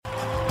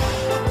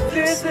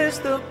This is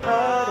the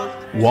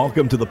part.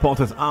 Welcome to the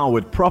Potter's Hour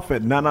with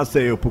Prophet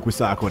Nanase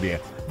Opoku-Sarkodie,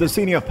 the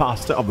senior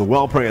pastor of the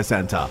World Prayer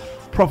Center.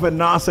 Prophet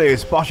Nase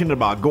is passionate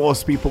about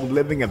God's people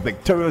living a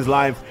victorious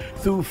life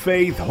through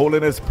faith,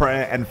 holiness,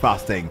 prayer, and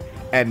fasting.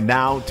 And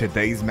now,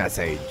 today's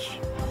message.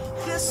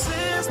 This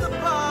is the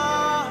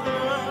part.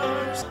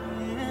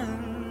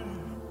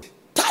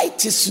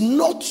 Tithe is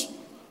not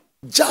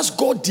just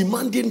God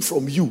demanding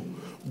from you,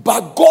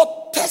 but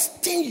God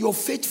testing your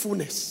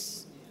faithfulness.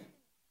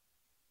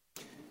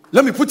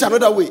 Let me put it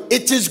another way.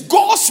 It is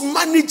God's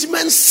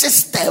management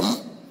system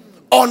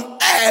on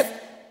earth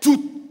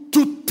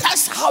to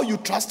test how you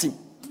trust Him.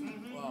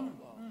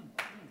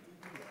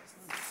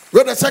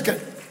 Wait a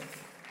second.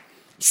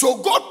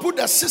 So God put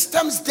the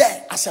systems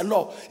there as a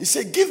law. He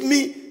said, give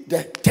me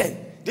the 10.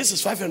 This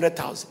is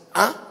 500,000.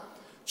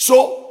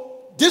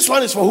 So this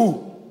one is for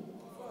who?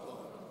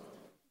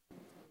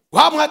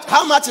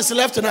 How much is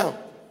left now?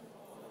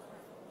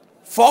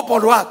 4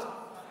 point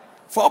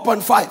what?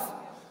 4.5.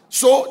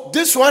 So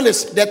this one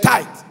is the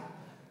tithe.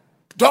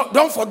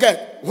 Don't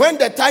forget, when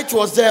the tithe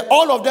was there,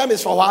 all of them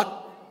is for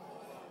what?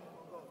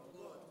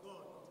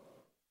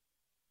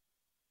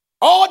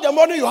 All the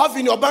money you have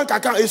in your bank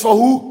account is for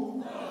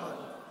who?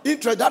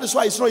 Interest. That is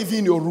why it's not even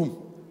in your room.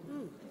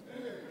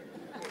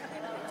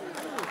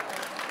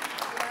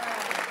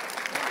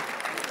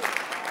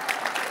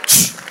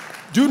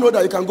 Do you know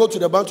that you can go to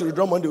the bank to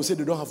withdraw money? They will say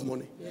they don't have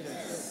money.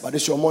 Yes. But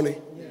it's your money.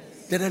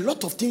 Yes. There are a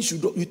lot of things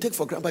you take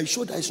for granted, but you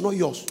show that it's not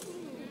yours.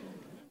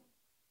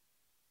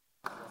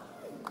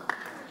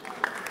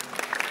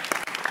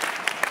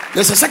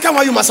 There's a second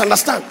one you must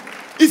understand.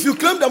 If you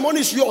claim the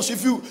money is yours,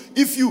 if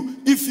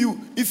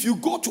you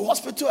go to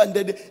hospital and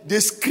they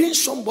screen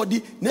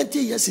somebody 90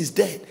 years is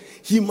dead,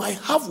 he might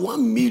have $1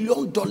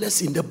 million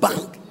in the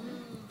bank.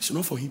 It's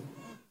not for him.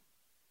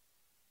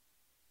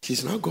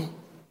 He's not gone.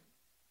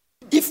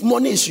 If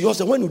money is yours,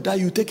 then when you die,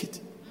 you take it.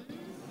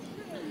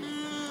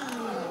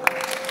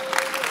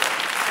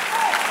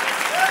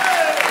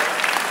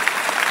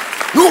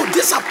 No,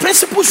 these are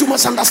principles you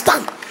must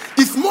understand.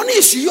 If money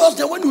is yours,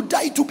 then when you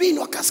die, it will be in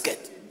your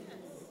casket.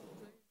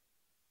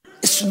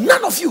 It's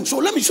none of you. So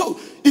let me show you.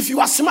 If you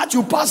are smart,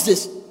 you pass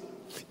this.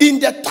 In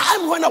the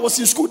time when I was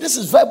in school, this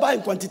is verbal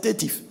and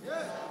quantitative.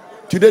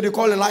 Today they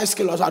call it life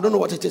skills. I don't know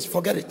what it is.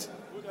 Forget it.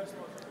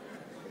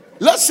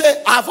 Let's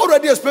say I've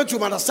already explained to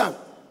you, understand.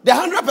 The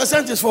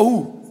 100% is for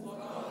who?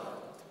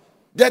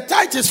 The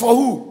tithe is for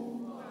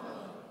who?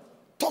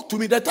 Talk to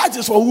me. The tithe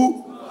is for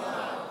who?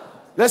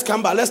 Let's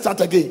come back. Let's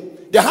start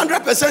again. The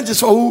 100% is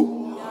for who?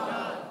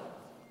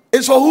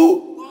 It's for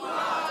who?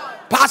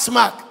 Pass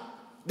mark.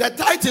 The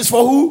tithe is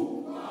for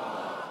who?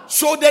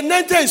 So the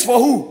 90 is for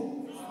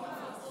who?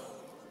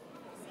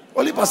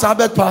 Only Pastor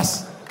Albert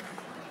pass.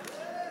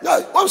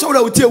 No, one say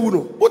we tell you no.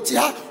 What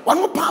ya? One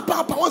more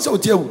one say we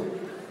tell you.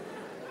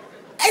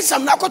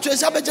 I'm not going to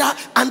say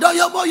and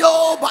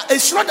but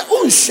it's not the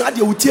own shade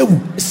you tell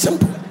you. It's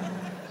simple.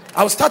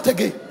 I'll start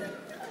again.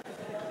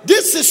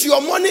 This is your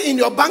money in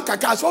your bank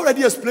account. I've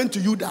already explained to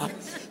you that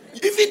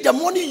even the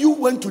money you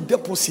went to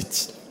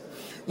deposit,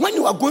 when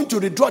you are going to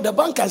withdraw, the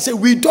bank can say,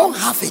 we don't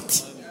have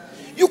it.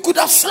 You could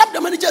have slapped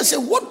the manager and say,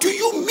 what do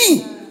you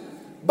mean?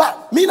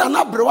 But me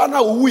nana brewana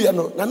uwe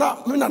no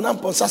nana me nana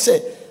mponsa say,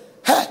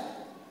 hey,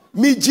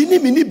 me jini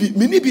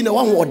minibi na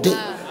one word.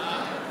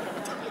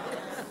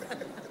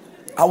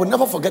 I will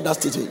never forget that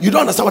statement. You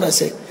don't understand what I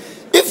say.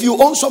 If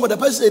you own someone, the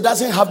person that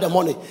doesn't have the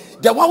money,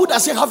 the one who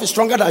doesn't have is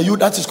stronger than you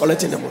that is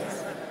collecting the money.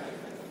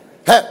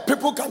 Hey,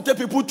 people can take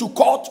people to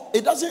court.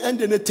 It doesn't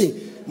end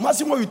anything.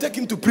 Maximum, you take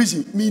him to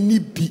prison.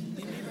 Minibi.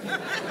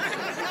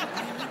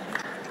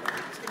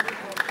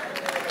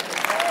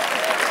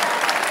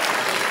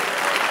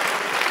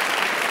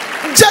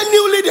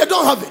 Genuinely, they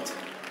don't have it.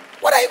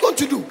 What are you going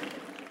to do?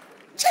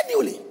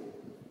 Genuinely.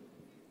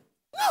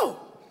 No.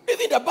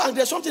 Even the bank,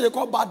 there's something they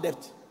call bad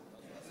debt.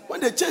 When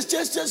they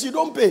chase, you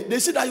don't pay. They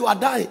see that you are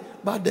dying.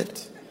 Bad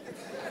debt.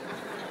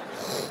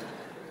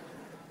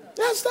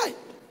 That's right.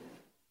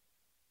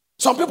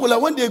 Some people, like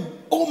when they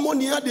owe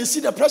money, they see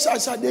the pressure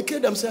outside, they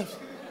kill themselves.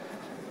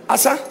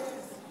 Asa?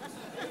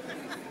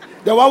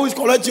 The one who is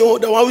collecting you,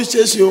 the one who is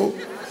chasing you.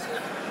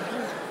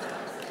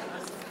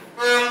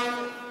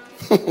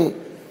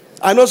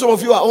 I know some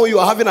of you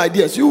are having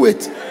ideas. You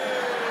wait.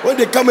 When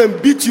they come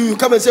and beat you, you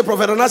come and say,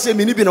 Prophet, and I say,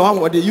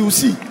 you will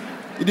see.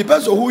 It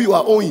depends on who you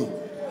are owing.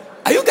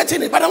 Are you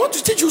getting it? But I want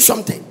to teach you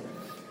something.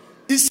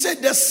 He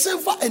said, the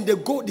silver and the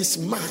gold is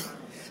mine.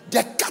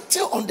 The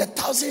cattle on the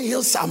 1,000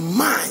 hills are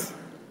mine.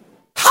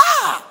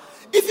 Ha!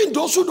 Even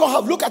those who don't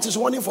have, look at his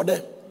warning for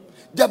them.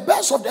 The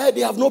birds of the air,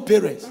 they have no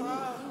parents.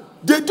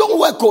 They don't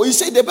work. He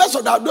said the birds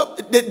of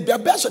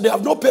they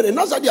have no parents.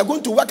 Not that they are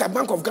going to work at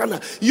Bank of Ghana.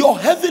 Your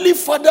heavenly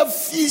Father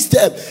feeds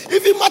them.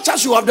 Even much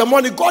as you have the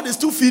money, God is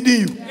still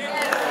feeding you.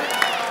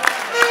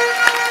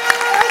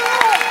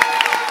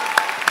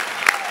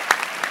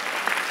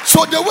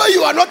 So the way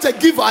you are not a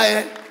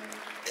giver,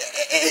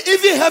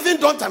 even heaven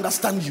don't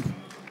understand you.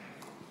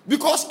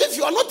 Because if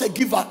you are not a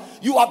giver,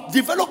 you are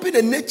developing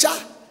a nature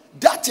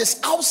that is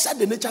outside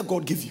the nature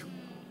God gave you.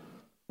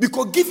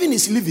 Because giving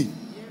is living.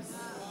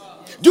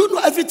 Do you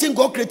know everything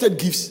God created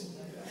gives?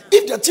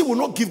 If the tree will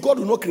not give, God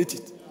will not create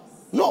it.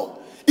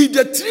 No. If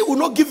the tree will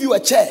not give you a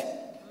chair,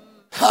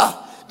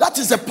 that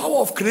is the power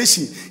of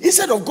creation.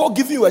 Instead of God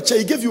giving you a chair,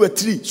 He gave you a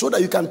tree so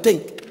that you can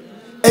think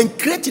and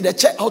created a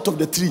chair out of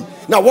the tree.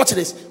 Now watch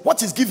this.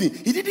 What is giving?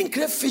 He didn't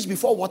create fish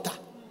before water.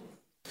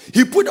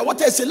 He put the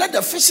water and said, let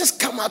the fishes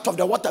come out of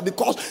the water,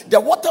 because the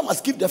water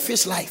must give the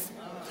fish life.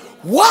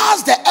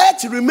 Whilst the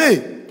earth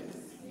remains,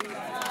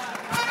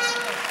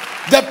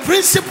 the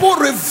principle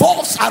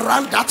revolves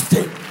around that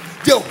thing.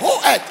 The whole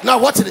earth. Now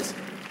watch this.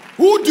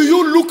 Who do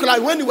you look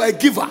like when you were a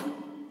giver?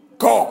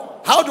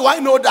 God. How do I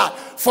know that?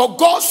 For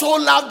God so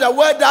loved the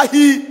world that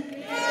He...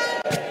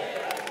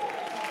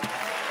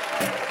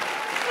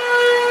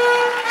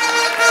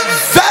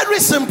 Very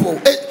simple.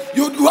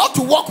 You have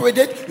to walk with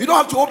it. You don't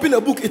have to open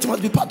a book. It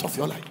must be part of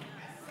your life.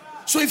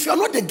 So if you're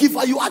not a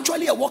giver, you're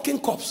actually a walking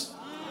corpse.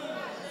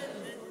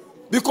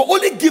 Because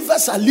only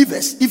givers are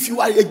livers. If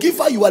you are a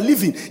giver, you are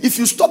living. If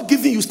you stop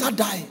giving, you start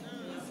dying.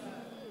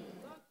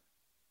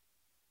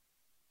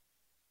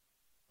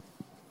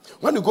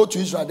 When you go to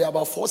Israel, there are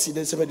about 4 seas.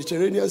 There's a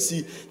Mediterranean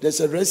Sea, there's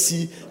a Red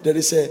Sea, there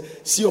is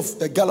a Sea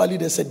of Galilee,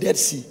 there's a Dead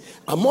Sea.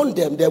 Among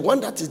them, the one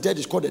that is dead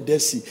is called the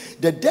Dead Sea.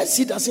 The Dead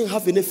Sea doesn't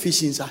have any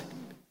fish inside.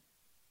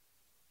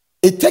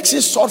 It takes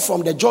its salt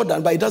from the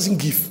Jordan, but it doesn't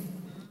give.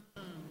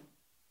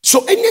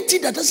 So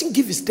anything that doesn't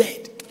give is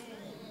dead.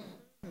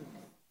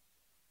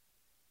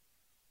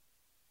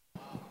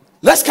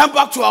 Let's come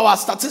back to our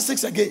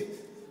statistics again.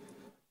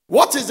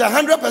 What is the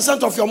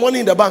 100% of your money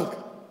in the bank?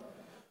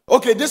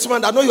 Okay, this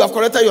month I know you have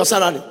collected your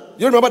salary.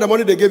 You remember the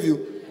money they gave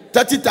you?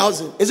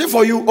 30,000. Is it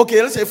for you?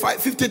 Okay, let's say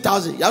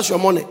 50,000. That's your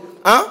money.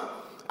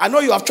 I know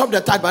you have chopped the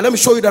tithe, but let me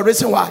show you the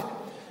reason why.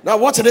 Now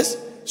watch this.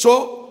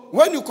 So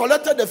when you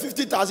collected the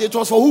 50,000, it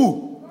was for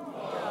who?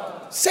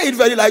 Say it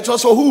very loud. It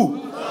was for who?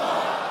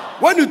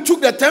 When you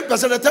took the 10%,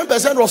 the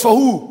 10% was for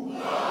who?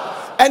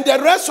 And the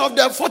rest of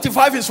the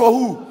 45 is for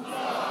who?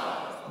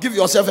 Give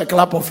yourself a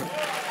clap of it.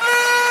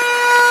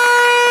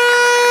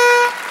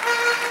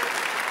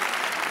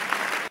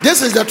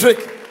 This is the trick.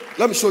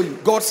 Let me show you.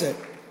 God said,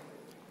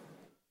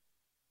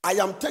 I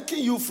am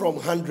taking you from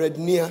 100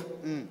 near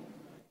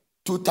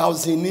to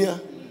 1,000 near.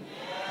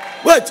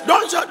 Wait,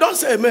 don't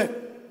say amen.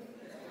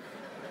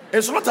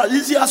 It's not as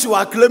easy as you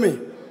are claiming.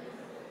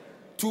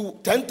 To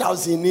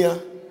 10,000 near,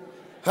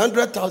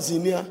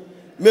 100,000 near,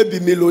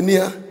 maybe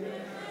millionaire,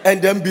 and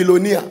then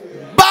billionaire.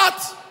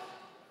 But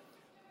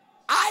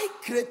I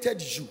created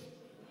you,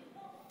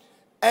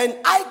 and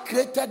I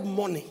created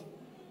money.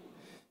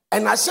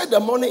 And I said the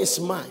money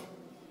is mine.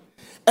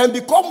 And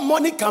because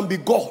money can be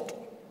God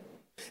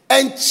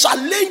and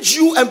challenge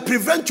you and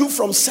prevent you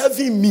from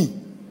serving me,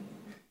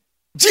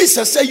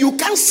 Jesus said you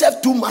can't serve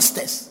 2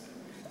 masters.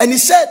 And he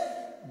said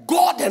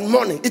God and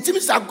money. It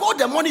means that God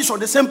and money is on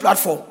the same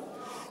platform.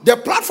 The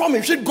platform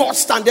in which God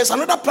stands, there's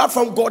another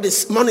platform money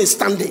is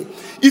standing.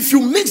 If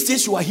you mix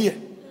this, you are here.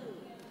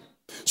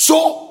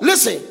 So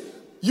listen,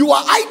 you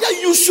are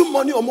either using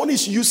money or money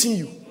is using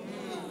you.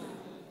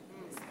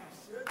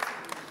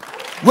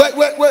 Where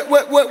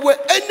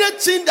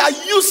anything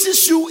that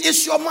uses you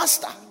is your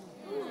master.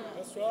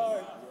 That's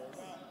right.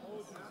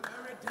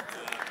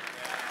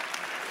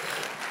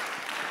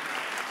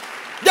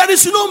 There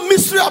is no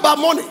mystery about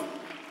money.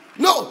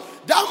 No,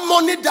 that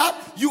money that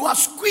you are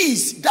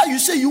squeezed, that you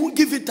say you won't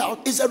give it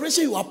out, is a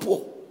reason you are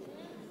poor.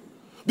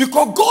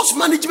 Because God's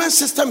management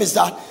system is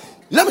that,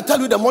 let me tell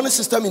you the money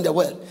system in the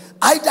world.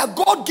 Either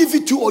God give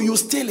it to you or you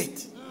steal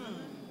it.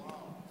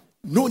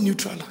 No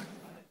neutral line.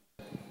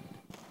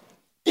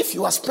 If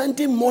you are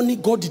spending money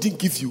God didn't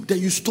give you, then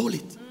you stole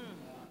it.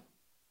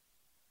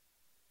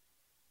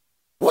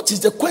 What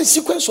is the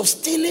consequence of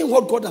stealing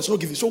what God has not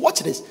given you? So watch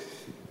this.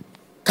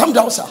 Come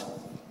down, sir.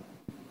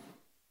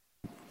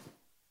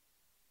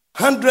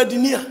 100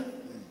 near.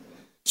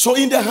 So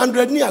in the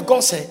 100 near,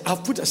 God said,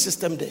 I've put a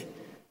system there.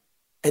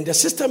 And the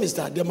system is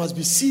that there must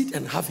be seed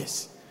and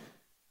harvest.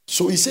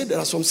 So he said there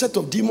are some set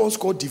of demons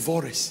called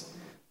devourers.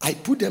 I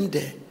put them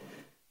there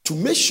to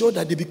make sure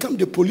that they become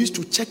the police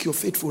to check your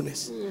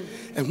faithfulness.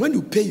 And when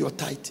you pay your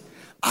tithe,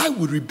 I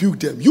will rebuke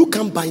them. You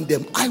can't bind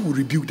them. I will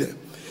rebuke them.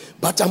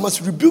 But I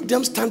must rebuke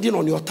them standing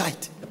on your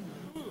tithe.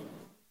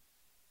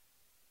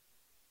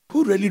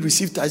 Who really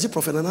received tithe? Is it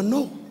Prophet Nana?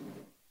 No.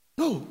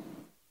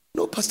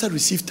 No pastor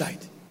received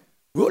tithe.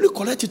 We only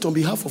collect it on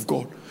behalf of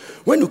God.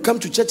 When you come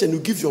to church and you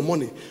give your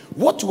money,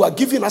 what you are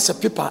giving as a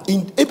paper,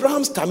 in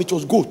Abraham's time it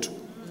was goat.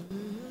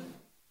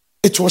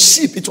 It was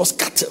sheep. It was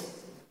cattle.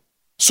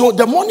 So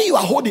the money you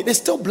are holding is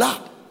still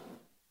blood.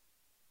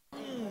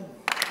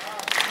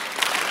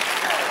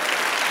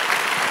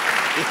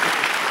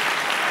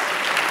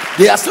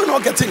 They are still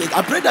not getting it.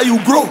 I pray that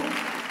you grow.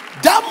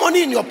 That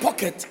money in your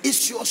pocket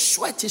is your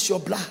sweat, is your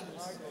blood.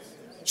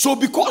 So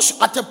because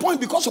at a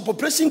point, because of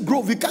Operation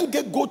Growth, we can't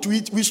get goat to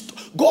eat.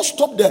 God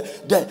stop the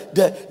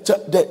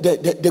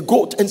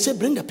goat and say,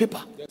 bring the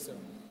paper.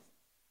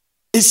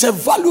 It's a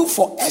value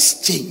for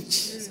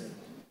exchange.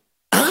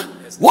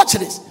 Watch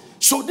this.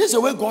 So this is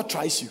the way God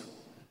tries you.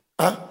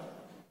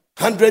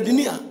 100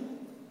 near.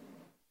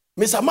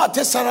 Mr.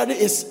 Martin's salary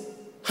is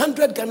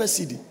 100 Ghana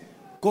cedi.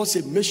 God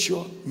said, make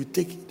sure you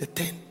take the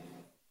 10.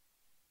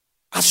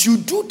 As you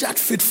do that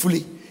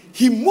faithfully,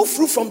 he moved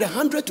through from the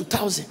 100 to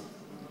 1,000.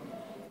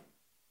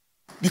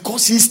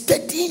 Because he's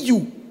studying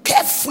you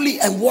carefully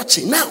and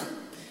watching. Now,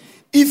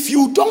 if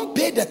you don't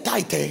pay the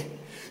tithe,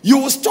 you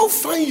will still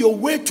find your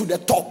way to the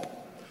top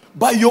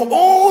by your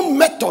own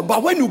method.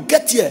 But when you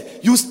get here,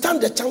 you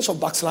stand the chance of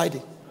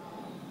backsliding.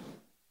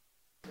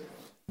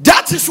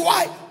 That is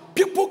why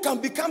people can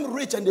become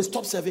rich and they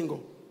stop serving God.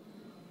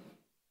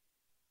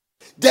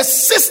 The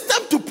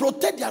system to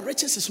protect their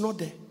riches is not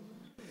there.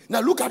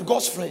 Now look at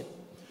God's friend.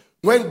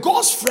 When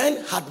God's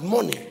friend had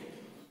money,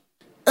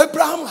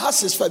 Abraham has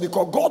his friend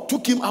because God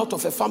took him out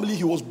of a family.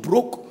 He was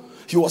broke.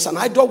 He was an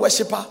idol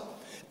worshiper.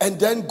 And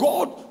then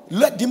God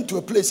led him to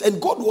a place. And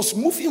God was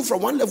moving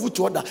from one level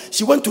to another.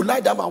 She went to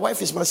lie down. My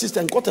wife is my sister,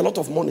 and got a lot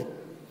of money.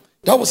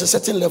 That was a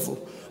certain level.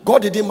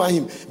 God didn't mind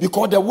him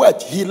because the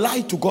word, he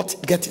lied to God,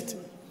 get it.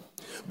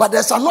 But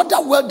there's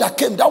another word that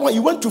came. That one, he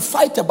went to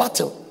fight a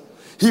battle.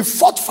 He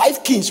fought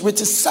 5 kings with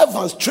his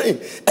servants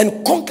trained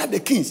and conquered the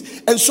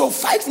kings. And so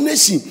 5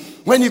 nations,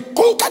 when he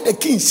conquered the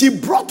kings, he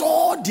brought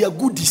all their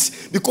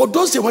goodies. Because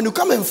those days, when you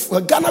come and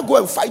Ghana go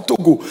and fight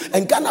Togo,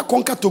 and Ghana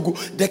conquer Togo,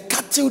 the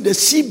cattle, the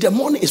sheep, the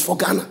money is for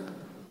Ghana.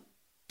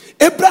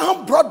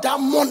 Abraham brought that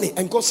money,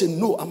 and God said,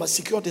 no, I must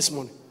secure this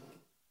money.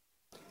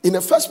 In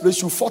the first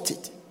place, you fought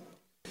it.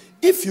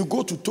 If you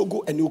go to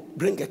Togo and you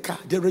bring a car,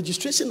 the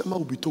registration number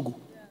will be Togo.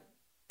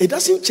 It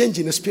doesn't change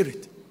in the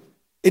spirit.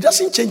 It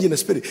doesn't change in the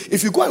spirit.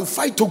 If you go and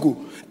fight Togo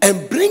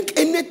and bring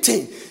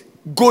anything,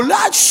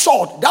 Goliath's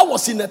sword that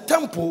was in the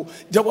temple,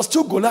 there was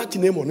still Goliath's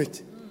name on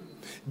it.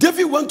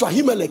 David went to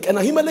Ahimelech, and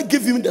Ahimelech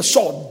gave him the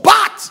sword,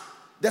 but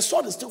the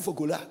sword is still for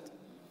Goliath.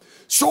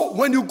 So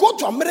when you go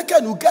to America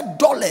and you get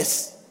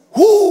dollars,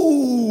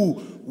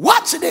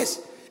 watch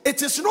this.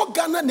 It is not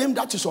Ghana name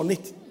that is on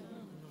it.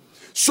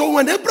 So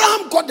when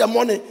Abraham got the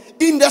money,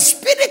 in the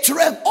spirit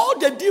realm, all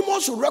the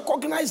demons will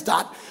recognize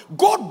that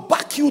God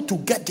backed you to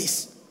get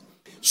this.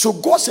 So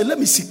God said, let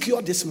me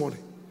secure this money.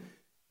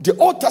 The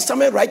Old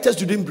Testament writers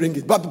didn't bring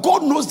it, but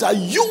God knows that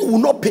you will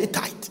not pay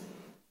tithe.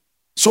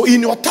 So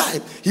in your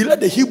time, he let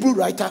the Hebrew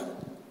writer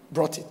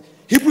brought it.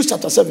 Hebrews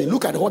chapter 7,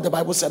 look at what the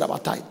Bible said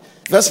about tithe.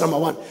 Verse number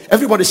 1.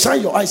 Everybody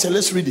shine your eyes and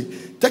let's read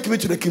it. Take me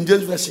to the King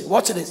James Version.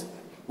 Watch this.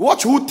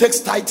 Watch who takes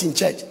tithe in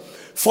church.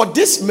 For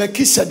this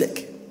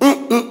Melchizedek,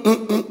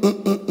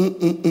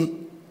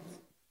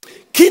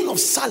 king of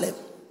Salem,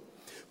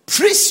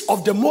 priest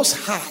of the Most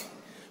High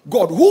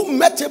God, who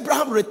met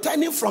Abraham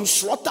returning from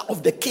slaughter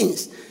of the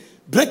kings.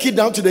 Break it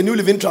down to the New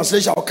Living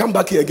Translation. I'll come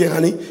back here again,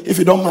 honey, if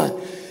you don't mind.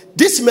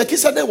 This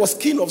Melchizedek was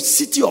king of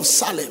city of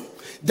Salem.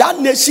 That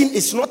nation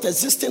is not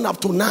existing up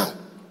to now.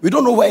 We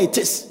don't know where it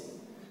is.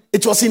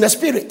 It was in the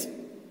spirit.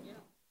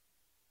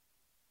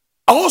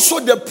 Also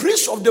the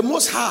priest of the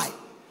Most High.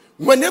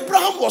 When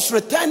Abraham was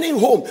returning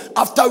home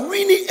after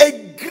winning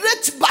a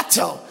great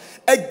battle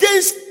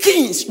against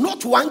kings,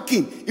 not one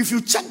king. If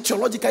you check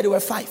theologically, there were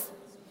 5.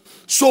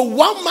 So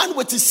one man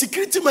with his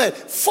security man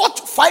fought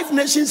 5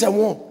 nations and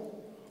won.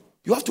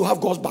 You have to have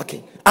God's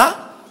backing.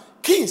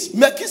 Kings,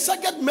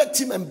 Melchizedek met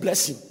him and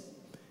blessed him.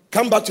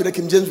 Come back to the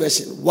King James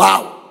Version.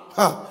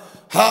 Wow.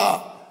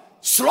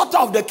 Slaughter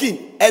of the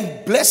king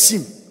and bless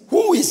him.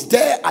 Who is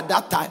there at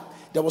that time?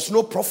 There was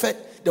no prophet.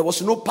 There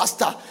was no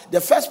pastor. The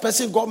first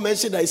person God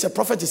mentioned that is a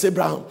prophet is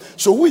Abraham.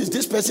 So who is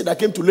this person that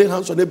came to lay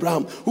hands on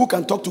Abraham who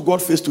can talk to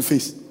God face to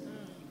face?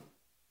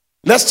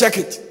 Let's check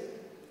it.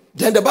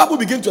 Then the Bible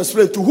begins to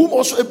explain, to whom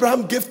also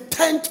Abraham gave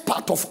 10th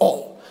part of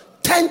all.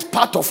 10th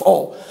part of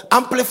all.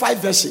 Amplified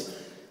version.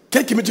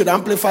 Take me to the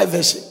Amplified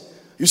version.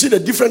 You see the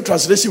different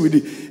translation with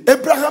it.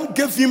 Abraham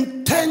gave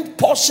him 10th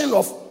portion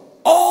of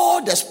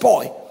all the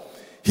spoil.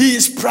 He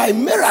is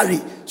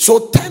primarily,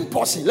 so 10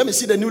 portion. Let me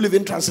see the New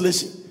Living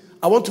Translation.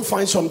 I want to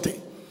find something.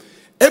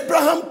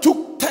 Abraham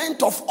took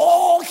 10th of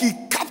all he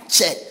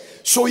captured.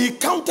 So he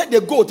counted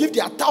the goat. If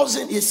there are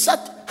 1,000, he set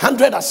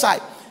 100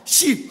 aside.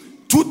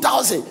 Sheep,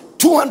 2,000.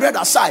 200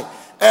 aside,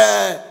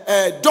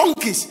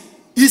 donkeys,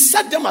 he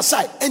set them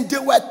aside, and they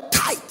were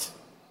tight.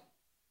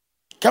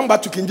 Come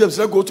back to King James.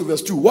 Let's go to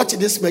verse 2. Watch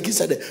this.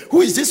 Melchizedek.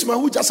 Who is this man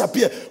who just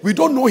appeared? We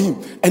don't know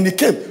him. And he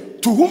came.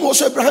 To whom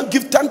also Abraham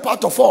give 10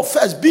 part of all.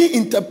 First, be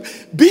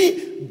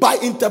by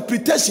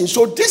interpretation.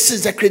 So this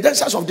is the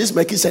credentials of this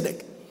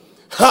Melchizedek.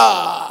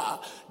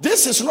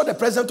 This is not the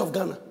president of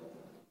Ghana.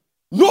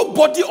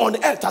 Nobody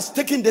on earth has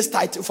taken this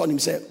title for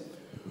himself.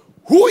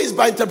 Who is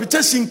by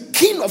interpretation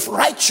king of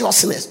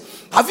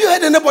righteousness? Have you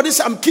heard anybody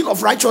say I'm king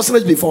of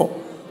righteousness before?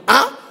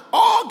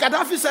 All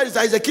Gaddafi said is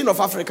that he's the king of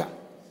Africa.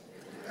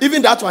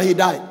 Even that one he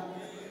died.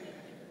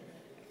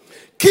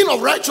 King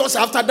of righteousness.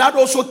 After that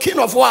also king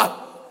of what?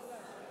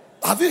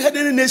 Have you heard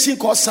any nation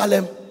called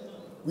Salem?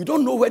 We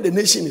don't know where the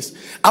nation is.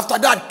 After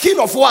that, king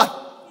of what?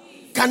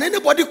 Can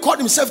anybody call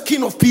himself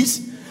king of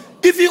peace?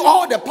 Even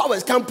all the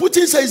powers. Can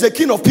Putin say he's the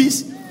king of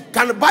peace?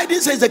 Can Biden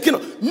say he's the king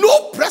of...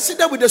 No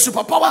president with the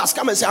superpower has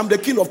come and said, I'm the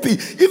king of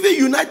peace. Even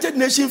United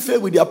Nations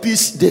failed with their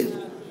peace day.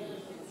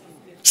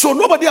 So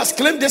nobody has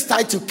claimed this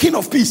title, King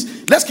of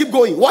Peace. Let's keep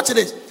going. Watch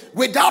this.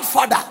 Without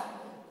father,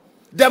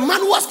 the man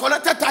who has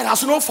collected title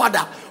has no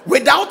father.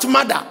 Without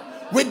mother,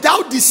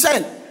 without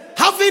descent,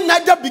 having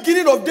neither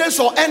beginning of days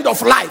or end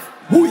of life.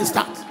 Who is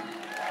that?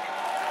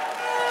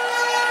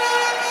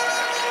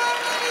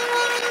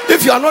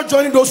 If you are not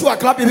joining those who are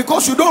clapping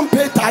because you don't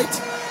pay tithe,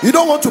 you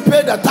don't want to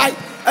pay the tithe,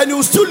 and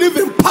you still live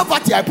in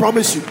poverty, I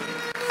promise you,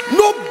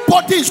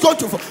 nobody is going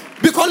to.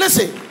 Because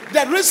listen,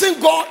 the reason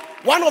God,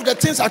 one of the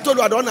things I told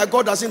you, I don't know,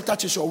 God doesn't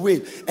touch your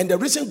will, and the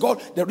reason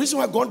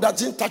why God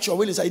doesn't touch your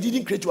will is that He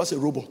didn't create you as a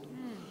robot.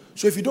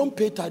 So if you don't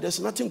pay tithe, there's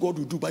nothing God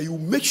will do, but you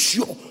make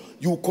sure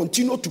you will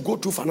continue to go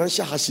through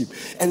financial hardship.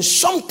 And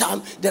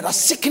sometimes there are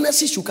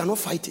sicknesses you cannot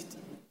fight it,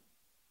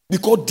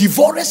 because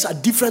divorces are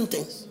different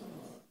things.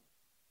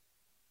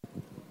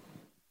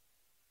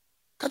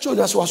 Catch on,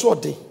 that's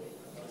what they.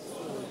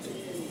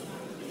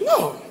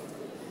 No.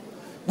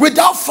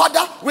 Without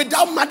father,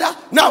 without mother.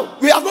 Now,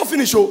 we have not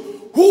finished. So,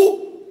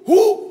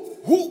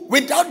 who,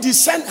 without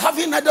descent,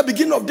 having neither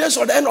beginning of days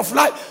or the end of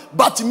life,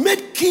 but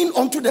made king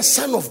unto the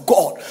Son of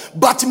God,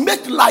 but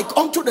made like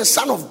unto the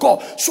Son of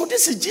God. So,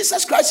 this is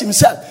Jesus Christ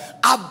Himself,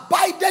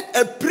 abided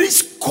a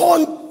priest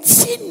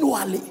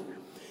continually.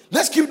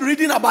 Let's keep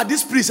reading about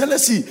this priest and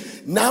let's see.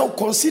 Now,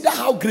 consider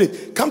how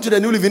great. Come to the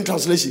New Living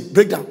Translation.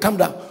 Break down. Come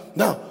down.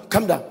 Now,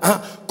 come down.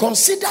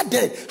 Consider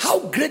then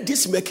how great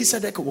this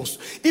Melchizedek was.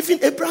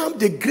 Even Abraham,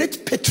 the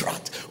great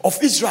patriarch of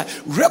Israel,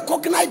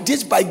 recognized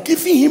this by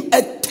giving him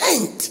a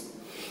tenth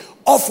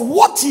of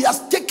what he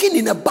has taken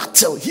in a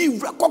battle. He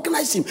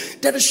recognized him.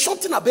 There is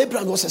something about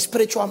Abraham. He was a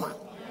spiritual man.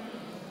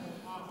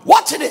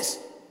 Watch this.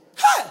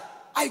 Hey,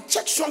 I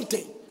checked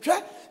something. Okay?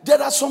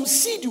 There are some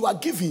seed you are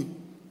giving.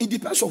 It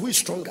depends on who is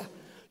stronger.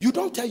 You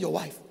don't tell your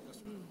wife.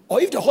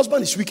 Or if the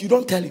husband is weak, you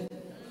don't tell him.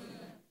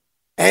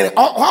 And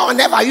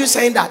whenever are you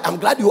saying that? I'm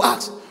glad you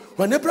asked.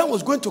 When Abraham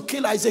was going to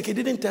kill Isaac, he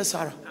didn't tell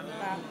Sarah.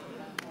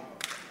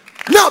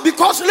 Now,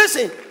 because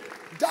listen,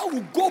 that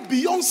will go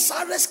beyond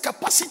Sarah's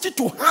capacity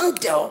to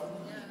handle.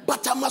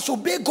 But I must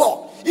obey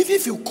God, even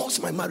if you cause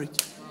my marriage.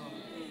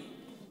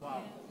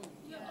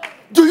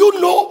 Do you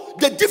know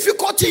the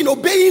difficulty in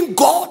obeying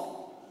God?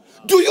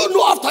 Do you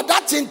know after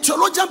that thing,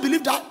 theologians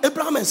believe that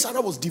Abraham and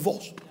Sarah was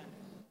divorced?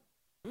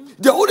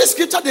 The only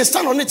scripture they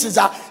stand on it is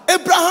that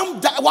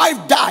Abraham's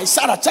wife died.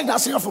 Sarah, check that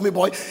scripture for me,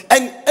 boy.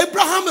 And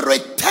Abraham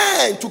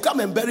returned to come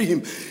and bury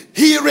him.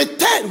 He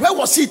returned. Where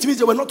was he? It means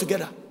they were not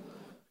together.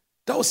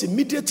 That was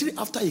immediately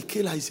after he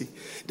killed Isaac.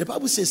 The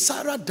Bible says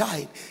Sarah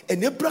died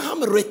and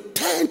Abraham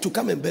returned to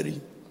come and bury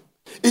him.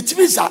 It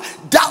means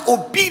that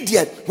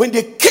obedient, when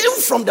they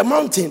came from the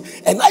mountain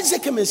and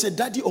Isaac came and said,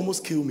 Daddy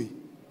almost killed me.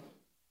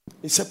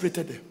 He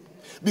separated them.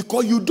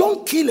 Because you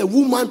don't kill a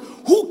woman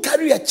who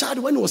carried a child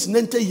when he was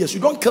 90 years. You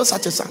don't kill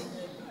such a son.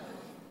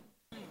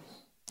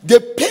 The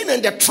pain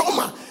and the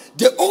trauma,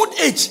 the old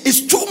age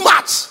is too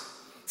much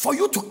for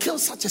you to kill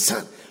such a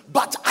son.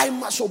 But I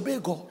must obey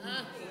God.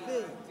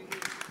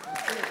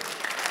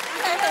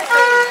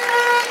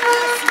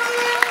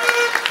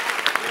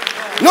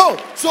 No,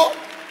 so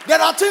there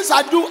are things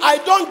I do. I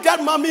don't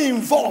get mommy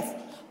involved.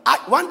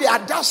 One day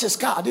I dashed his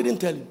car. I didn't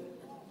tell him.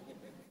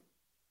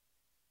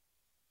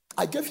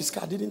 I gave his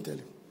car. I didn't tell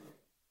him.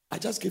 I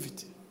just gave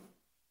it.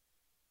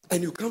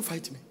 And you can't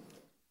fight me.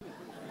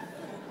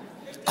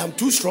 I'm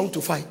too strong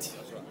to fight.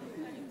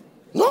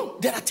 No,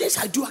 there are things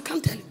I do. I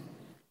can't tell him.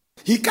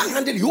 He can't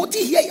handle it. He won't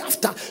hear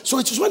after. So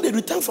it is when they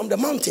return from the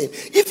mountain.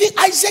 Even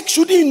Isaac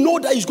shouldn't know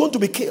that he's going to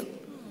be killed.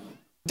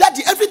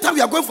 Daddy, every time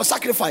we are going for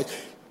sacrifice,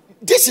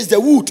 this is the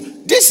wood.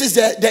 This is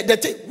the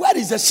thing. Where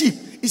is the sheep?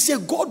 He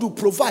said, God will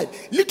provide.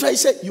 Literally, he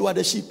said, you are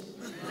the sheep.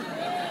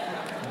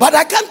 But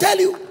I can't tell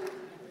you.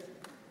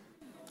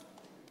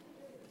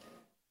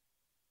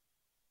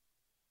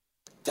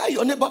 Tell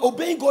your neighbor,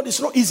 obeying God is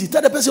not easy.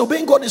 Tell the person,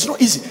 obeying God is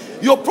not easy.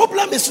 Your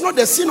problem is not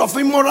the sin of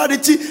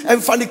immorality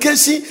and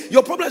fornication.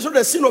 Your problem is not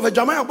the sin of a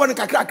Jamaican born in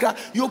Kakra.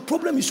 Your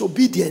problem is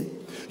obedient.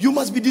 You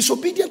must be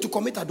disobedient to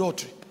commit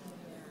adultery.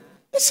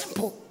 It's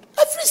simple.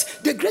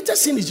 The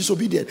greatest sin is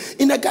disobedience.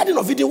 In the Garden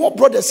of Eden, what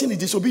brought the sin is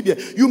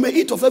disobedience. You may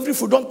eat of every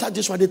fruit, don't touch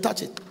this one, they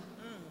touch it.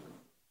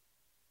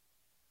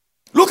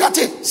 Look at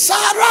it.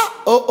 Sarah,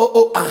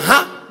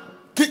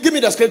 Give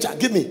me the scripture.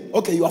 Give me.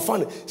 Okay, you are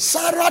funny.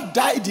 Sarah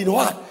died in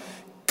what?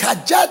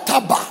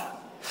 Kajataba.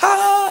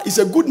 It's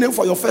a good name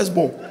for your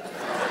firstborn.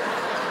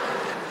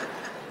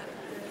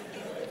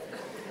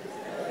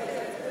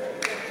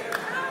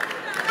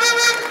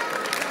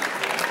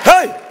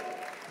 Hey,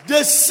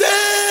 the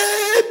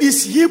same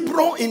is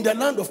Hebron in the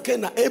land of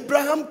Canaan.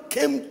 Abraham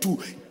came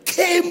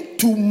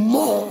to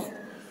mourn.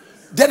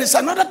 There is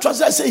another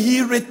translation that says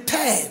he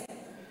returned.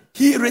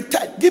 He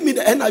returned. Give me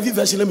the NIV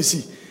version. Let me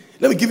see.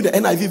 Let me give you the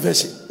NIV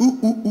version.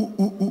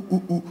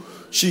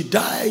 She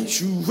died.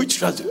 Which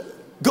translation?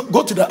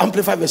 Go to the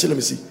Amplified version. Let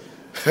me see.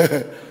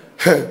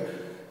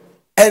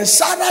 And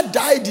Sarah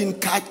died in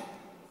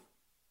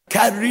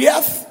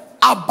Kiriath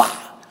Abba.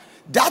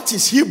 That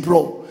is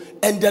Hebron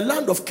and the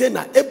land of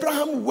Canaan.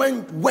 Abraham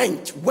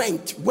went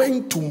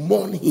to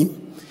mourn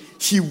him.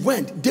 He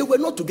went. They were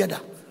not together.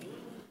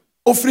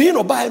 Offering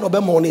or buying or be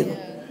morning.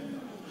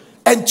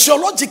 And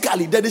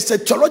theologically, there is a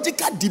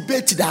theological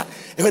debate that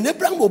when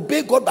Abraham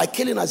obeyed God by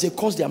killing as they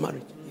caused their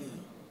marriage.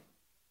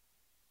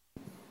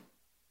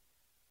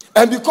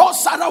 And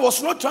because Sarah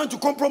was not trying to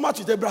compromise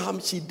with Abraham,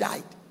 she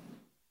died.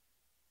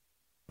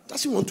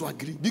 Doesn't want to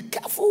agree. Be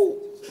careful.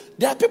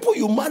 There are people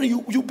you marry,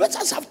 you better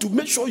have to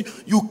make sure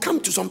you come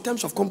to some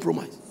terms of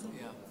compromise.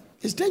 Yeah.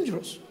 It's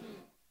dangerous.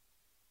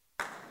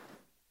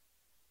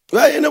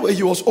 Well, anyway,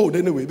 he was old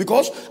anyway,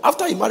 because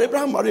after he married,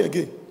 Abraham married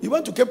again. He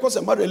went to Cape Coast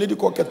and married a lady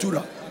called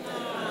Keturah.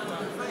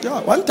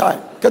 Yeah, one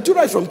time.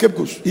 Keturah is from Cape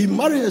Coast. He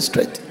married her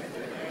straight.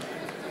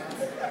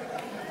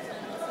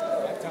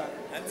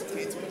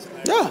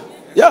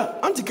 Yeah,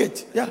 Auntie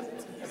Kate. Yeah.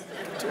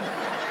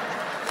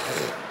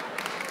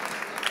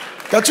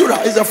 Keturah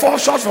is a 4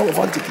 short form of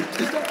Auntie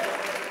Kate.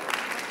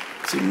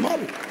 She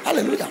married.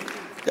 Hallelujah.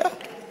 Yeah.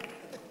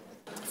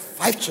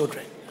 5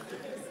 children.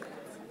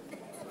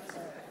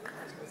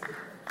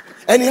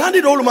 And he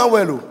handed old man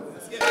well.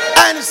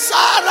 And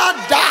Sarah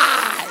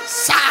died.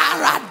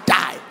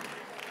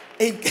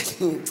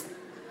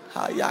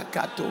 Yeah.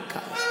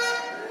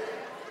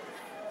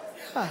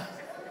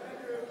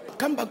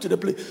 Come back to the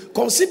place.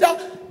 Consider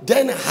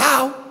then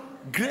how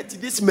great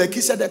this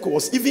Melchizedek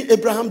was. Even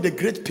Abraham, the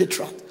great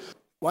patriarch.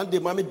 One day,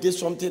 mommy did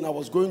something. I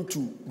was going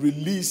to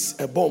release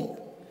a bomb.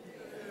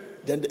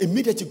 Then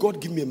immediately God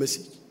gave me a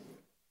message.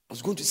 I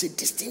was going to say,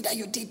 this thing that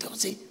you did, I'll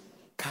say,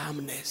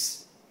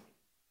 calmness.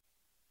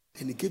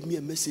 And he gave me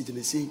a message and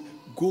he said,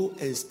 go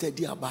and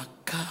study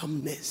about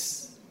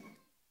calmness.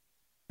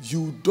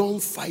 You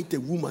don't fight a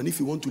woman if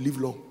you want to live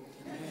long.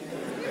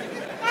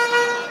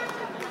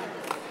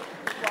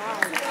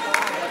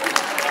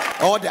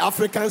 All the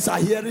Africans are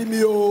hearing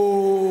me.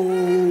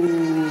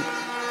 Oh.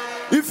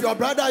 If your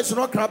brother is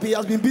not crap, he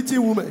has been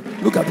beating women.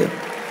 Look at him.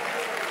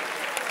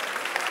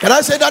 Can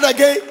I say that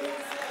again?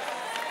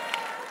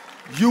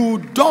 You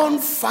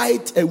don't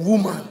fight a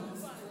woman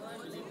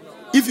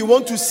if you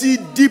want to see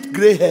deep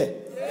gray hair.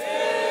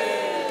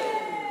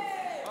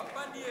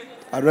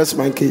 I rest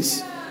my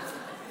case.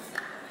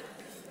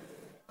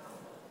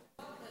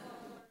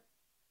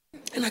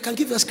 And I can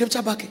give you a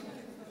scripture back.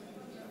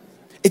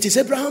 It is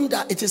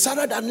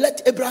Sarah that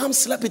let Abraham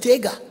sleep with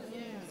Hagar.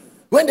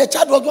 When the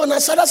child was born,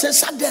 Sarah said,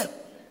 sat there.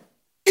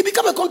 It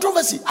became a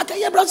controversy. I can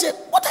hear Abraham say,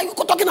 what are you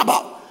talking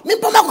about? You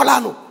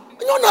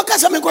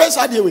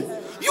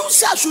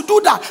said I should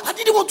do that. I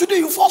didn't want to do it.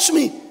 You forced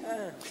me.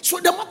 So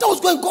the matter was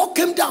going. God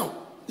came down.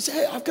 He said,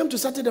 hey, I've come to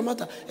settle the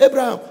matter.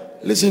 Abraham,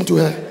 listen to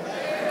her.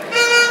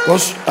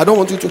 Because I don't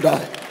want you to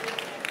die.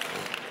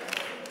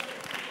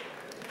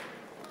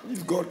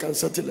 If God can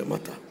settle the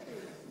matter.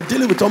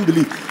 Dealing with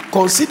unbelief.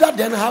 Consider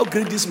then how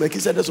great this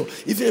Melchizedek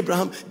was. Even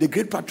Abraham, the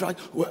great patriarch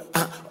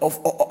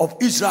of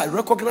Israel,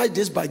 recognized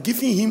this by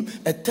giving him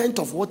a tenth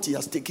of what he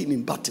has taken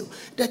in battle.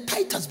 The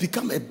tithe has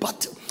become a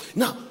battle.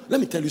 Now,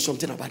 let me tell you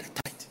something about the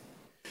tithe.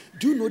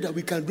 Do you know that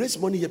we can raise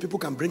money here? People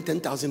can bring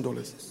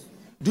 $10,000.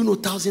 Do you know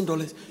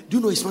 $1,000? Do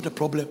you know it's not a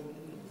problem?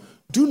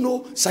 Do you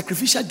know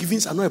sacrificial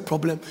givings are not a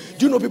problem?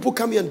 Do you know people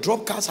come here and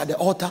drop cars at the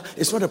altar?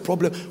 It's not a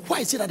problem.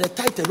 Why is it that the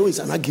tithe alone is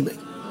an argument?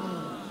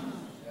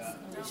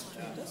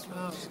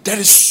 There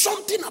is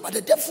something about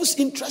the devil's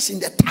interest in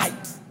the tithe.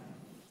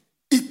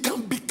 It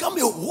can become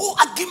a whole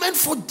argument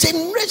for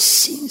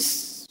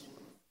generations.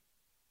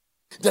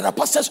 There are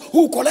pastors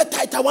who collect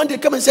tithe and one day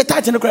come and say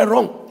tithe is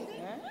wrong.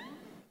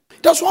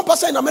 There's one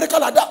pastor in America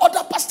like that.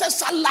 Other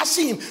pastors are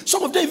lashing him.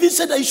 Some of them even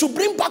said that he should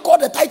bring back all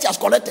the tithe he has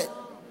collected.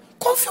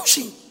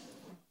 Confusion.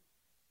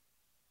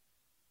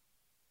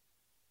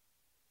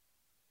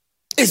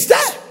 It's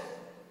there.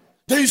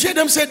 Then you hear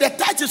them say the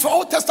tithe is for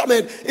Old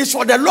Testament, it's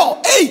for the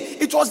law. Hey,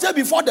 it was there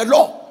before the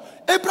law.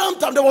 Abraham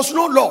time there was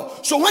no law.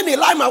 So when he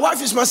lied, my wife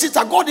is my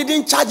sister, God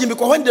didn't charge him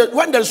because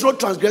when there's no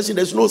transgression,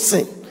 there's no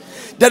sin.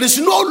 There is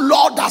no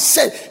law that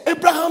said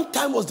Abraham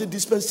time was the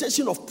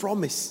dispensation of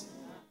promise,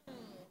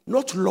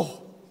 not law.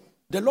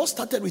 The law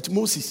started with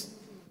Moses.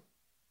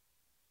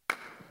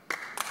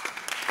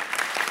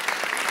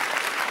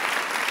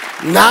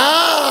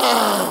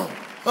 Now,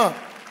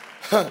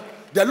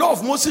 the law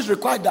of Moses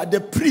required that the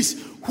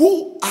priests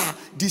who are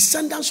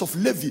descendants of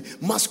Levi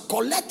must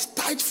collect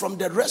tithe from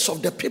the rest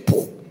of the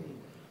people.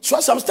 So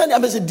as I'm standing,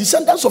 I'm saying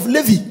descendants of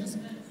Levi,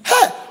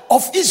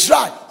 of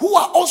Israel, who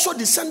are also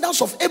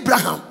descendants of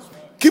Abraham.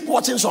 Keep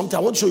watching something.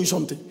 I want to show you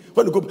something.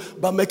 When you go,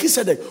 but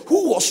Melchizedek,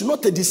 who was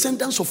not a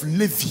descendant of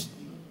Levi,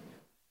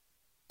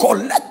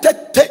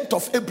 collected tenth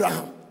of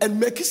Abraham, and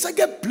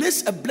Melchizedek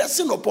placed a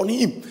blessing upon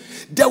him,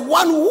 the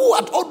one who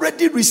had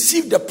already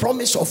received the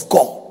promise of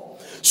God.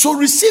 So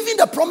receiving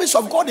the promise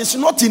of God is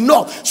not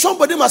enough.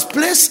 Somebody must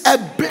place a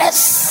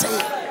blessing.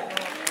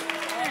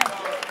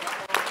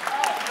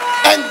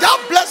 And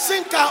that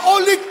blessing can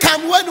only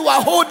come when you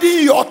are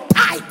holding your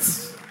tithe.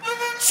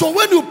 So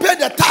when you pay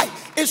the tithe,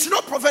 it's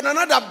not Prophet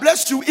Nana that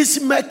blessed you, it's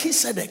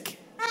Melchizedek.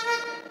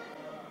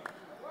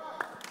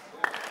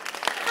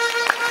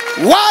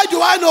 Why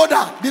do I know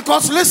that?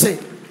 Because listen,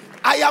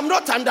 I am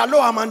not under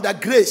law, I'm under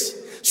grace.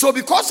 So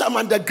because I'm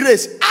under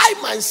grace, I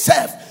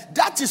myself,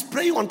 that is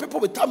praying on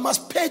people with time,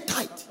 must pay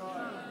tithe.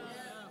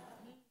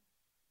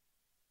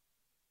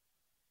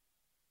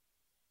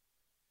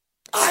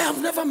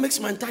 never mix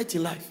my tithe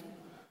in life.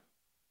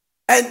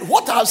 And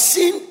what I've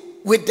seen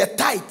with the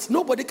tithe,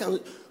 nobody can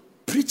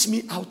preach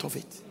me out of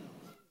it.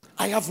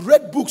 I have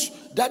read books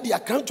that they are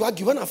trying to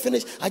argue. When I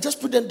finish, I just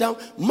put them down,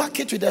 mark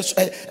it with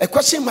a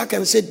question mark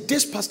and say,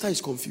 this pastor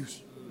is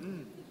confused.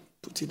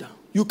 Put it down.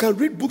 You can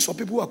read books for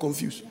people who are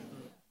confused.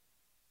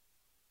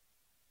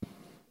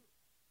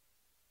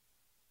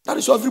 That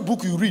is every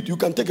book you read. You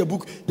can take a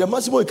book. The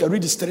maximum you can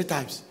read is 3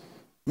 times.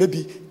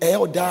 Maybe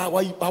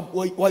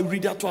why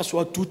read that twice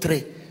or 2,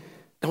 3.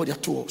 Now there are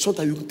 2.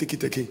 Sometimes you can take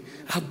it again.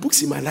 I have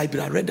books in my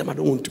library. I read them. I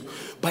don't want to.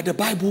 But the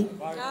Bible,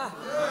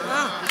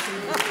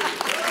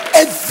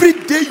 every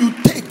day you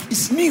take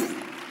is new.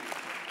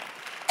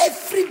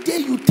 Every day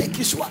you take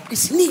is what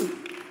is new.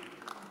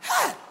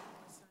 Hey.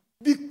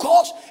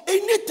 Because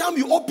anytime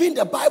you open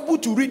the Bible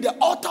to read, the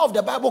author of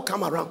the Bible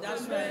come around.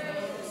 That's right.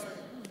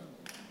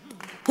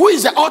 Who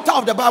is the author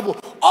of the Bible?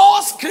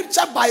 All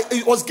scripture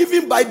it was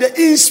given by the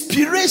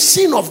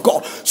inspiration of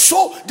God.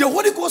 So the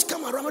Holy Ghost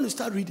come around and you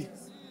start reading.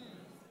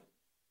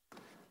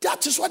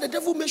 That is why the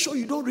devil makes sure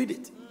you don't read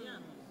it.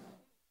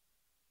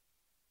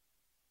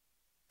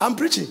 I'm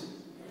preaching.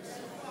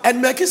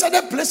 And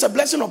Melchizedek placed a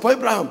blessing upon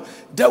Abraham,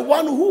 the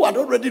one who had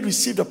already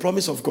received the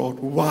promise of God.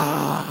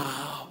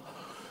 Wow.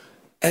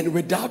 And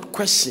without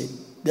question,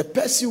 the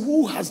person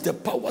who has the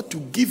power to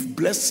give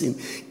blessing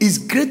is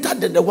greater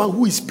than the one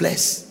who is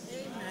blessed.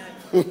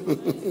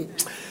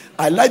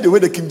 I like the way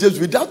the King James,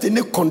 without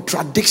any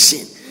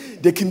contradiction.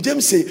 The King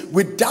James say,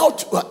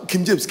 without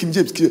King James,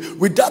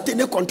 without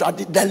any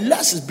contradiction, the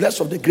less is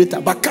blessed of the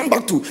greater. But come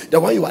back to the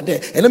one you are there,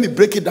 and let me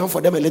break it down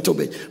for them a little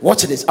bit.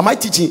 Watch this. Am I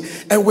teaching?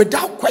 And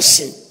without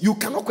question, you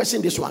cannot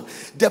question this one.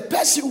 The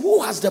person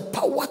who has the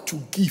power to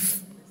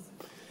give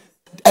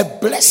a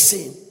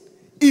blessing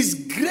is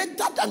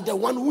greater than the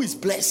one who is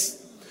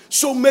blessed.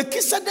 So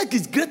Melchizedek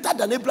is greater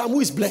than Abraham who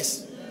is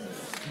blessed.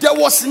 There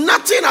was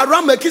nothing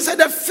around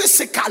Melchizedek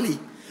physically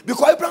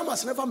because Abraham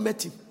has never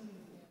met him.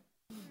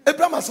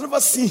 Abraham has never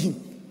seen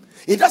him.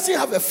 He doesn't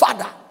have a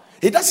father.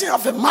 He doesn't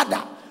have a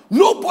mother.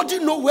 Nobody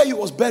knows where he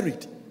was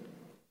buried.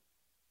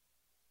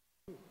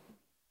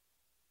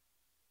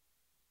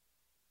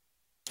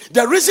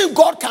 The reason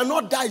God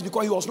cannot die is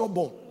because he was not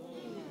born.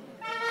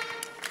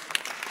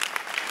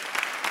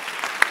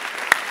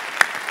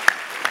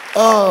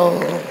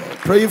 Oh,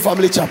 praying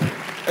family chapel.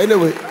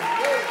 Anyway.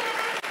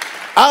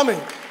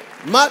 Amen.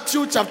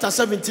 Matthew chapter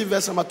 17,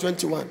 verse number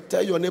 21.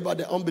 Tell your neighbor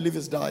the unbelief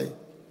is dying.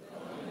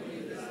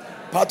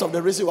 Part of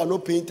the reason you are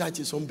not paying tithe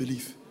is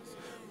unbelief.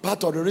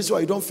 Part of the reason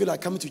why you don't feel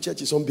like coming to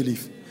church is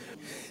unbelief.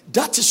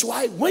 That is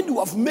why when you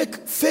have made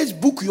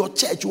Facebook your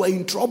church, you are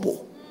in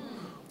trouble.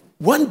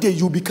 One day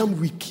you become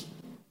weak.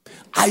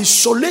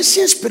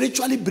 Isolation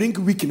spiritually brings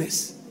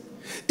weakness.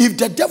 If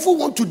the devil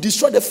wants to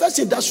destroy, the first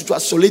thing that's to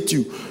isolate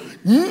you.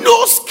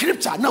 No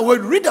scripture. Now,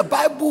 when you read the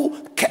Bible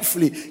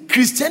carefully,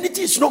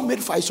 Christianity is not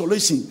made for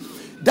isolation.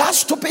 That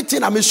stupid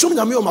thing, I'm assuming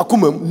I'm your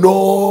makumem.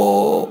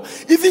 No.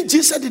 Even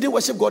Jesus didn't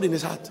worship God in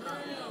his heart.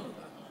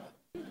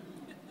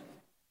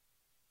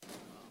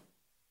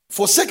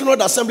 Forsake not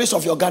the assemblies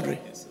of your gathering.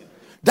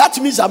 That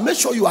means I make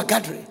sure you are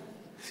gathering.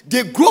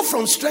 They grow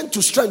from strength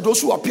to strength, those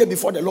who appear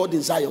before the Lord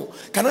in Zion.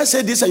 Can I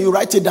say this and you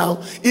write it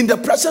down? In the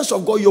presence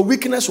of God, your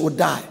weakness will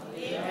die.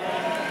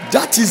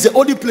 That is the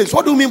only place.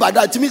 What do you mean by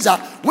that? It means that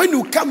when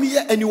you come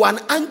here and you are an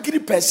angry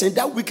person,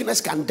 that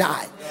weakness can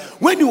die.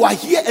 When you are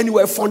here and you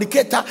are a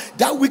fornicator,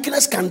 that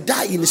weakness can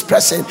die in his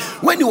presence.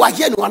 When you are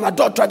here and you are an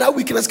adulterer, that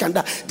weakness can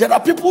die. There are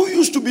people who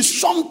used to be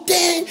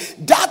something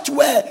that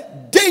were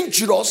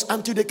dangerous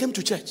until they came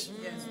to church.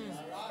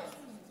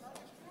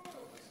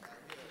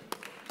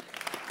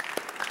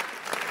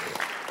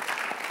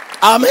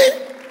 Amen.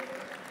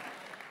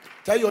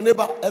 Tell your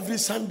neighbor every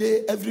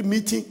Sunday, every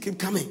meeting, keep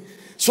coming.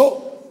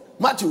 So,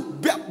 Matthew,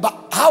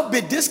 but how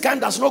big this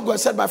kind does not go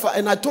said by fire.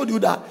 And I told you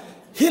that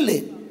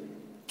healing.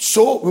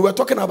 So we were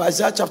talking about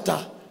Isaiah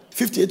chapter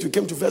 58. We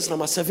came to verse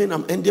number 7.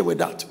 I'm ending with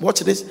that. Watch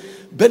this.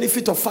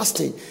 Benefit of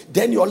fasting.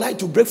 Then your light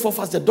to break forth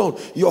as the dawn.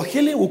 Your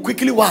healing will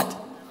quickly what?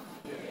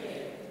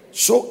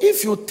 So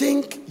if you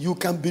think you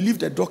can believe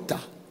the doctor,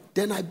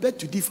 then I beg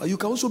to differ. You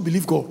can also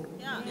believe God.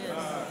 Yeah.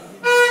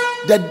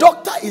 The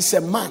doctor is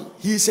a man.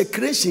 He is a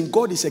creation.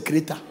 God is a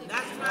creator.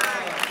 That's right.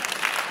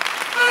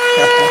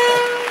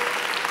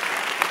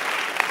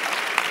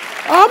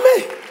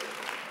 Amen.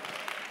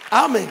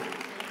 Amen.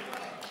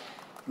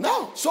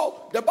 Now,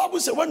 so the Bible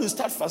says when you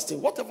start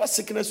fasting, whatever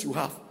sickness you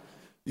have,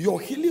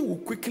 your healing will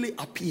quickly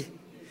appear.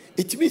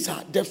 It means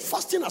that the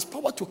fasting has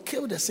power to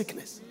kill the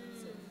sickness.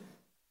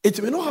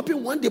 It may not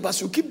happen one day, but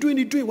you keep doing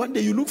it. One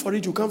day you look for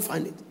it, you can't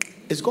find it.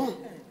 It's gone.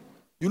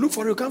 You look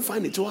for it, you can't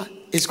find it. Why?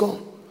 It's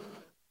gone.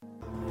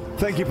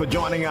 Thank you for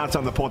joining us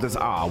on the Porter's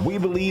Hour. We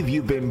believe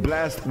you've been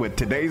blessed with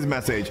today's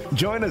message.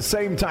 Join us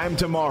same time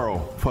tomorrow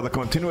for the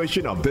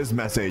continuation of this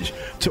message.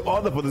 To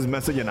order for this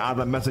message and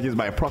other messages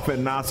by Prophet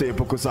Nasir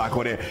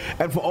Opoku-Sarkodie,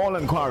 and for all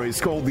inquiries,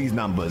 call these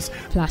numbers: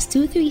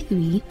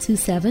 +233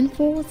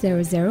 274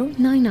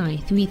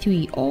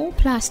 009933 or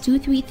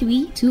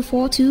 +233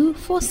 242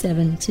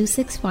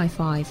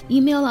 472655.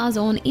 Email us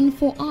on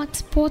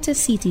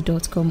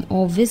info@portercity.com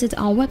or visit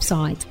our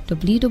website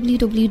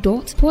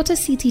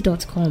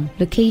www.portercity.com.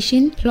 Location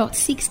Plot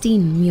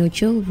 16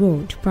 Mutual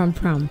Road, Pram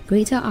Pram,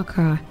 Greater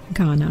Accra,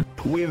 Ghana.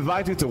 We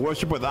invite you to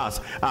worship with us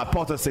at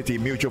Porter City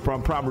Mutual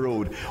Pram Pram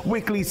Road.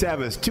 Weekly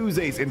service,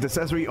 Tuesdays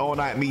intercessory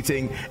all-night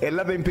meeting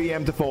 11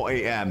 p.m. to 4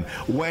 a.m.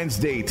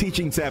 Wednesday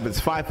teaching service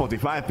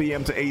 5:45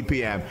 p.m. to 8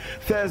 p.m.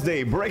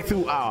 Thursday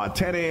breakthrough hour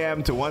 10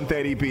 a.m. to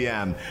 1:30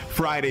 p.m.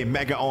 Friday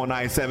mega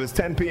all-night service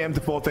 10 p.m. to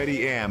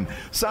 4:30 a.m.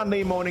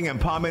 Sunday morning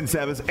empowerment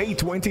service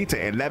 8:20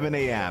 to 11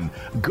 a.m.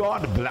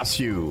 God bless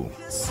you.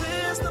 This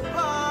is the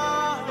part.